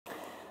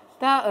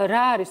და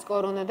რა არის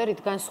კორონა და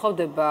რით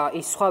განსხვავდება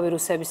ის სხვა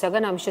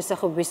ვირუსებისგან, ამის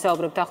შესახებ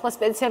ვისაუბრებთ ახლა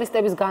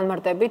სპეციალისტების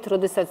განმარტებით,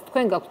 როდესაც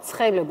თქვენ გაქვთ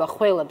ცხელება,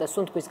 ხველა და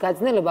სუნთქვის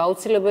გაძნელება,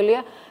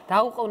 აუცილებელია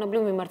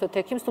დაუყოვნებლივ მიმართოთ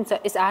ექიმს, თუმცა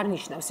ეს არ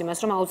ნიშნავს იმას,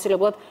 რომ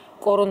აუცილებლად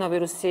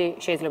კორონავირუსი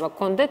შეიძლება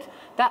გქონდეთ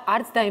და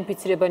არც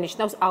დაინფიცირება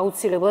ნიშნავს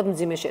აუცილებლად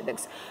მძიმე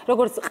შედეგს.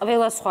 როგორც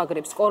ყველა სხვა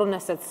გრიპს,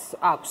 კორონასაც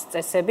აქვს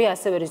წესები,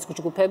 ასევე რისკ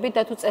ჯგუფები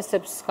და თუ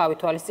წესებს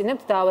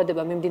გავითვალისწინებთ,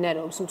 დაავადება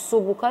მიმდინარეობს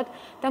მსუბუქად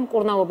და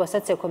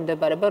მკურნალობასაც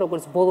ექვემდებარება,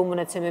 როგორც ბოლო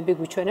მონაცემები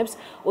გვიჩვენებს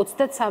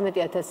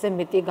 33,000-ზე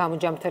მეტი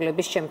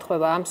გამოჯამრთელების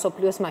შემთხვევაა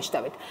მსოფლიოს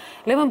მასშტაბით.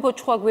 ლევან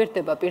ბოჩხვა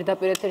გვერდება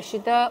პირდაპირ ეთერში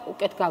და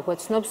უკეთ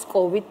გაგვაცნობს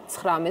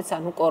COVID-19,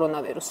 ანუ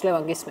კორონავირუსს.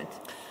 ლევან, გისმენთ?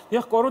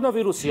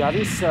 კორონავირუსი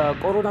არის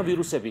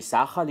კორონავირუსების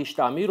ახალი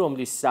შტამი,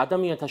 რომლის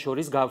ადამიანთა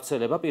შორის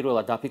გავრცელება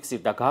პირველად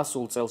დაფიქსირდა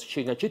გასულ წელს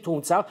ჩინეთში,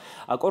 თუმცა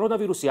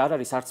კორონავირუსი არ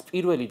არის არც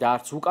პირველი და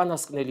არც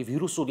უკანასკნელი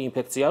ვირუსული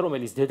ინფექცია,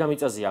 რომელიც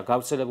დედამიწაზეა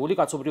გავრცელებული,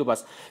 კაცობრიობას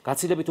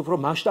გაცილებით უფრო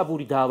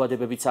მასშტაბური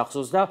დაავადებებით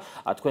ახსოვს და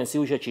თქვენ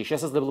სიუჟეტში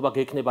შესაძლებლობა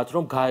გექნებათ,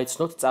 რომ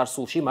გაეცნოთ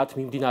წარსულში მათ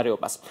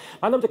მიმდინარეობას.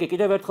 მანამდე კი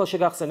კიდევ ერთხელ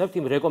შეგახსენებთ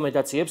იმ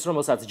რეკომენდაციებს,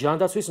 რომელსაც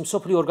ჯანდაცვის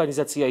მსოფლიო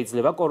ორგანიზაცია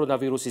იძლევა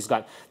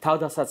კორონავირუსისგან.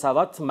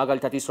 თავდასაცავად,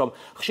 მაგალითად ის, რომ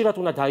ხშირად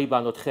უნდა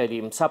დაიბანოთ ხელი,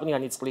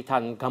 საპნიანი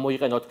წყლითან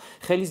გამოიყენოთ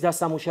ხელის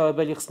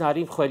დასამუშავებელი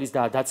ხსნარი, ხელის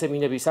და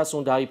დაცემინებისას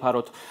უნდა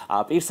აიფაროთ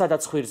პირსა და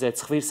ცხვირზე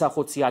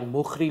ცხვირსახოცი ან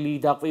მოხრილი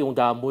იდაყვი,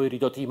 უნდა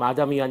მოერიდოთ იმ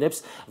ადამიანებს,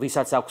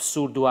 ვისაც აქვს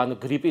სურდო ან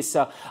გრიპის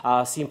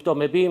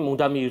სიმპტომები,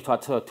 უნდა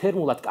მიირთვათ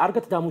თერმულად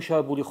კარგად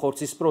დამუშავებული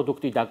ხორცის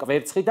პროდუქტი და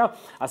კვერცხი და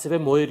ასევე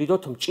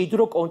მოერიდოთ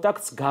მჭიდრო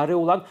კონტაქტს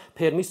გარეულ ან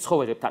ფერმის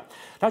ცხოველებთან.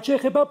 რაც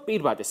შეეხება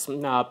პირბადეს,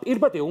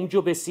 პირბადე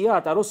უმჯობესია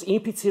ატაროს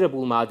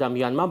ინფიცირებულმა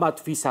ადამიანმა, მათ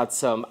ვისაც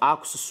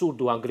აქვს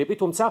სურდო ან გრიპი,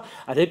 თუმცა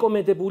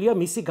რეკომენდებულია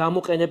მისი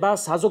გამოყენება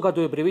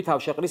საზოგადოებრივი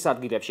თავშეყრის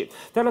ადგილებში.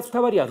 და რაც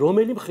მთავარია,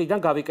 რომელი მხრიდან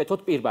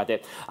გავიკეთოთ პირბადე.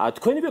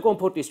 თქვენივე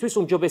კომფორტისთვის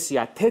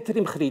უმჯობესია თეთრი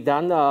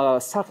მხრიდან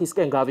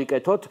სახისკენ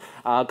გავიკეთოთ,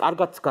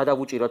 კარგად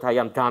გადავუჭიროთ აი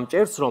ამ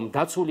დამჭერს, რომ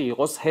დაცული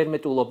იყოს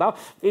ჰერმეტულობა.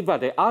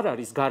 პირბადე არ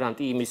არის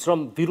გარანტი იმის, რომ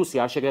ვირუსი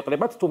არ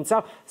შეგეყრებათ, თუმცა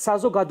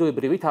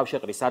საზოგადოებრივი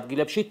თავშეყრის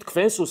ადგილებში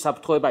თქვენს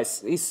უსაფრთხოებას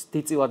ის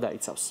დიდწილად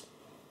აიცავს.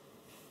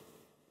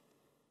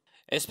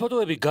 ეს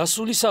ფოტოები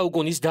გასული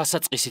საუკუნის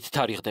დასაწყისით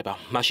თარიღდება.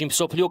 მაშინ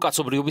მსოფლიო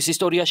კაცობრიობის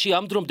ისტორიაში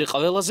ამ დრომდე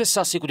ყველაზე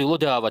სასიკვდილო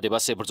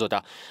დაავადებას ებრძოდა,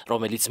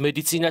 რომელიც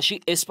მედიცინაში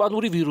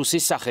ესპანური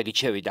ვირუსის სახელით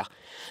შევიდა.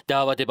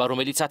 დაავადება,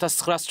 რომელიც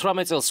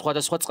 1918 წელს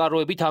სხვადასხვა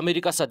წყაროებით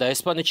ამერიკასა და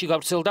ესპანეთში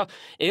გავრცელდა,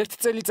 ერთ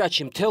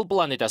წელიწადში მთელ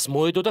პლანეტას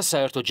მოედო და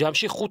საერთო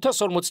ჯამში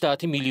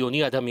 550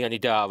 მილიონი ადამიანი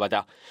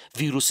დაავადა.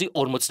 ვირუსი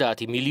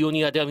 50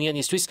 მილიონი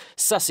ადამიანისთვის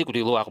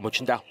სასიკვდილო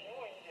აღმოჩნდა.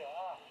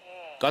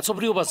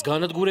 კაცობრიობას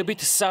განადგურებით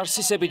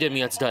SARS-ის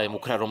ეპიდემიაც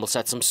დაემუქრა,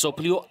 რომელსაც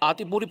მსოფლიო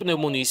ატიპური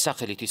პნევმონიის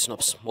სახელით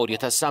იცნობს.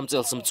 2003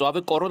 წელს მწვავე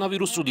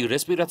კორონავირუსული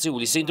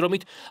რესპირაციული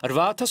სინდრომით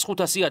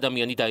 8500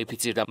 ადამიანი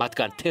დაინფიცირდა,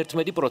 მათგან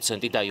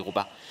 11%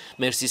 დაიღუპა.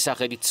 MERS-ის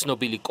სახელით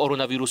ცნობილი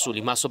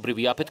კორონავირუსული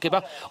მასობრივი აფეთქება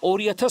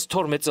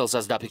 2012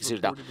 წელსაც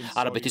დაფიქსირდა.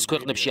 არაბეთის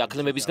ქვეყნებში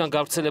აქლემებისგან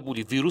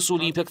გავრცელებული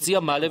ვირუსული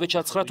ინფექცია მალევე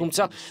ჩაცხრა,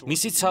 თუმცა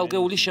მისი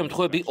ცალკეული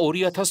შემთხვევები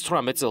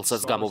 2018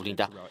 წელსაც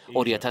გამოვლინდა.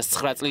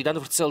 2009 წლიდან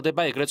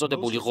ვრცელდება ეგრეთ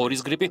წოდებული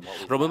ღორის გრიპი,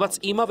 რომელმაც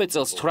იმავე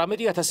წელს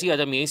 18000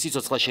 ადამიანის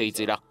სიცოცხლე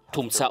შეიწირა.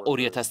 თუმცა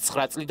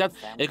 2009 წლიდან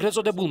ეგრეთ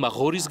წოდებულმა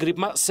ღორის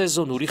გრიპმა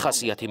სეზონური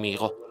ხასიათი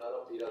მიიღო.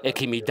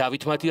 ექიმი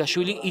დავით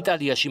მათიაშვილი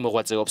იტალიაში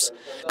მოღვაწეობს.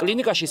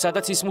 კლინიკაში,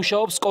 სადაც ის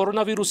მუშაობს,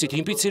 კორონავირუსით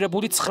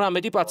ინფიცირებული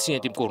 19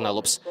 პაციენტი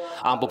მკურნალობს.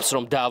 ამბობს,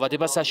 რომ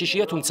დაავადება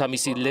საშიშია, თუმცა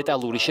მისი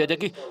ლეტალური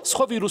შედეგი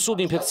სხვა ვირუსულ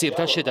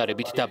ინფექციებთან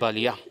შედარებით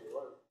დაბალია.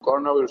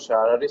 კორონავირუსი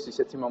არ არის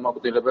ისეთი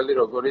მომაკვდინებელი,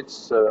 როგორც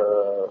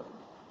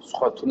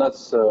სხვა თუნდაც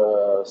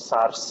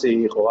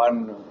SARS-ი იყო ან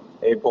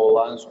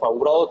ებოლა ან სხვა,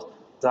 უბრალოდ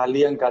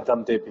ძალიან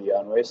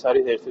გადამდებია. ანუ ეს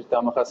არის ერთ-ერთი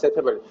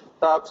დამახასიათებელი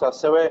და აქვს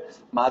ასევე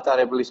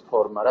მატარებლის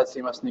ფორმა, რაც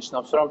იმას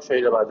ნიშნავს, რომ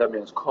შეიძლება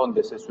ადამიანს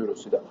ჰქონდეს ეს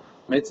ვირუსი და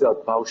მეტწილად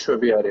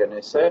ბავშვები არიან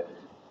ესე,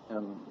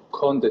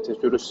 ჰქონდეთ ეს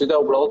ვირუსი და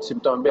უბრალოდ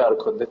სიმპტომები არ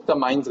ჰქონდეთ და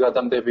მაინც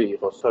გადამდები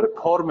იყოს. სწორედ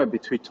ფორმები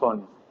თვითონ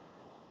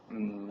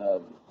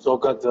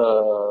ზოგად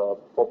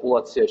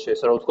პოპულაციაში,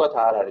 ესე რომ ვთქვათ,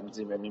 არ არის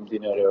მძიმე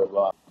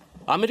მიმდინარეობა.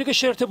 ამერიკის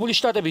შეერთებული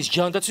შტატების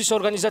ჯანდაცვის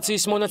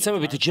ორგანიზაციის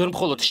მონაცემებით ჯერ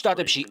მხოლოდ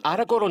შტატებში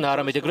არაკორონა,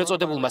 არამედ ეგრეთ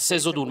წოდებულმა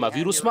სეზონურმა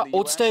ვირუსმა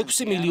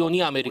 26 მილიონი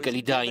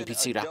ამერიკელი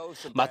დაინფიცირა.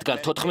 მათგან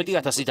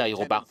 14000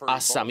 დაიღუპა,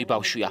 103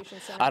 ბავშვია.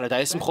 არადა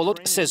ეს მხოლოდ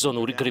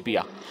სეზონური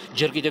გრიპია.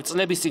 ჯერ კიდევ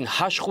წლების წინ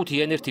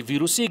H5N1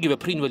 ვირუსი, იგივე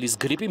ფრინველის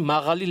გრიპი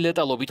მაღალი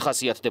ლეტალობით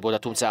ხასიათდებოდა,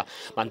 თუმცა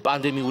მან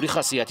პანდემიური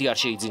ხასიათი არ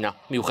შეიძინა.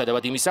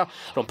 მიუხედავად იმისა,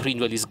 რომ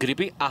ფრინველის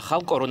გრიპი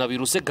ახალ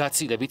კორონავირუსზე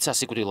გაცილებით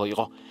სასიკვდილო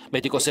იყო.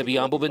 მედიკოსები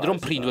ამბობენ, რომ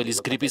ფრინველის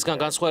გრიპისგან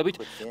განსხვავებით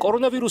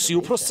კორონავირუსი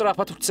უფრო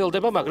სწრაფად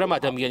ვრცელდება, მაგრამ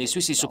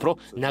ადამიანისთვის ის უფრო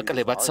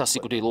ნაკლებად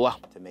სასიკვდილოა.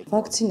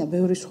 ვაქცინა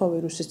ბევრი სხვა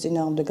ვირუსის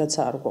წინააღმდეგაც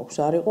არ გვაქვს.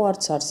 არ იყო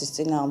არც SARS-ის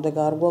წინააღმდეგ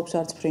არ გვაქვს,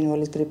 არც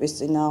ფრინველის გრიპის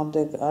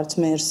წინააღმდეგ, არც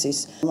MERS-ის.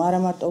 არა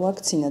მარტო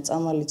ვაქცინა,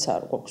 წამალიც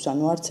არ გვაქვს.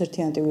 ანუ არც ერთი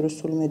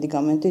ანტივირუსული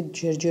მედიკამენტი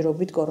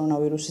ჯერჯერობით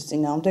კორონავირუსის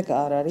წინააღმდეგ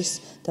არ არის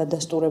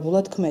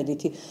დადასტურებულად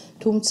ქმედითი.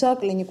 თუმცა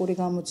კლინიკური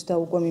გამოცდა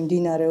უკვე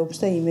მიმდინარეობს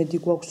და იმედი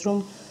გვაქვს, რომ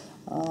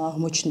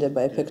აღმოჩნდება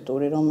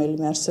ეფექტური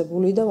რომელიმე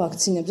არსებული და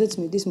ვაქცინებზეც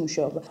მიდის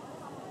მუშაობა.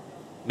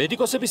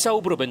 მედიკოსები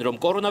საუბრობენ, რომ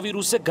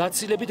კორონავირუსზე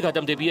გაცილებით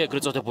გადამდებია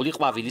ეგრეთ წოდებული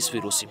ყვავილის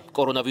ვირუსი.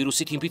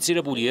 კორონავირუსით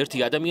ინფიცირებული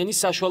ერთი ადამიანი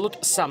საშუალოდ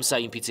 3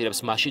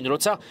 საინფიცირებს მაშინ,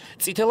 როცა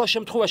წითელა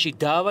შემთხვევაში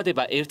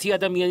დაავადება ერთი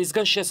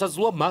ადამიანისგან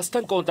შესაძლოა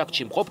მასთან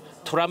კონტაქტში მყოფ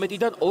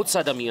 18-დან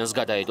 20 ადამიანს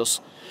გადაედოს.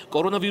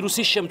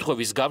 კორონავირუსის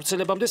შემთხვევის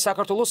გავრცელებამდე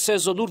საქართველოს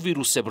სეზონურ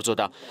ვირუსს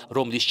ებრძოდა,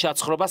 რომლის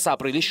ჩაცხრობას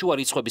აპრილის შუა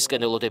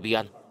რიცხვებისკენ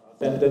ელოდებიან.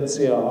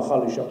 Ტენდენცია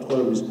ახალი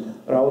შემთხვევების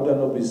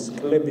რაოდენობის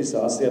კლების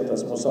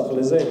 100,000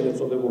 მოსახლეზე, ეგრეთ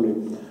წოდებული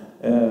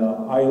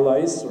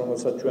აილაის,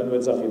 რომელსაც ჩვენ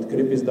ვეძახით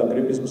გრიპის და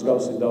გრიპის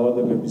მსგავსი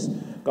დაავადებების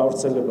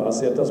გავრცელება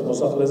 100,000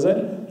 მოსახლეზე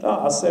და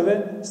ასევე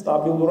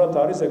სტაბილურად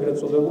არის ეგრეთ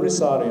წოდებული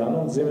SARS, ანუ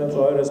მძიმე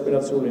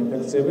რესპირაციული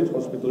ინფექციებით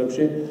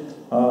ჰოსპიტალებში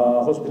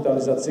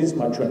ჰოსპიტალიზაციის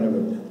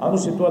მაჩვენებები. ანუ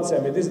სიტუაცია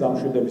მიდის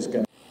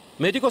დამშვიდებისკენ.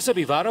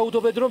 მედიკოსები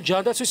ვარაუდობენ, რომ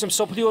ჯანდაცვის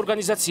მსოფლიო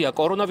ორგანიზაცია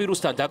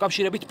კორონავირუსთან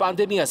დაკავშირებით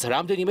პანდემიას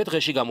რამდენიმე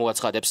დღეში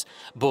გამოაცხადებს.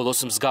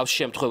 ბოლოს მსგავს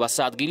შემთხვევას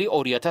ადგილი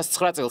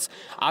 2009 წელს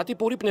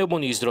ატიპური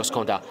პნევმონიის დროს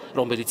ჰქონდა,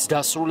 რომელიც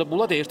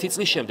დასრულებულად 1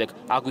 წლის შემდეგ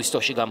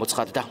აგვისტოში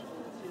გამოცხადდა.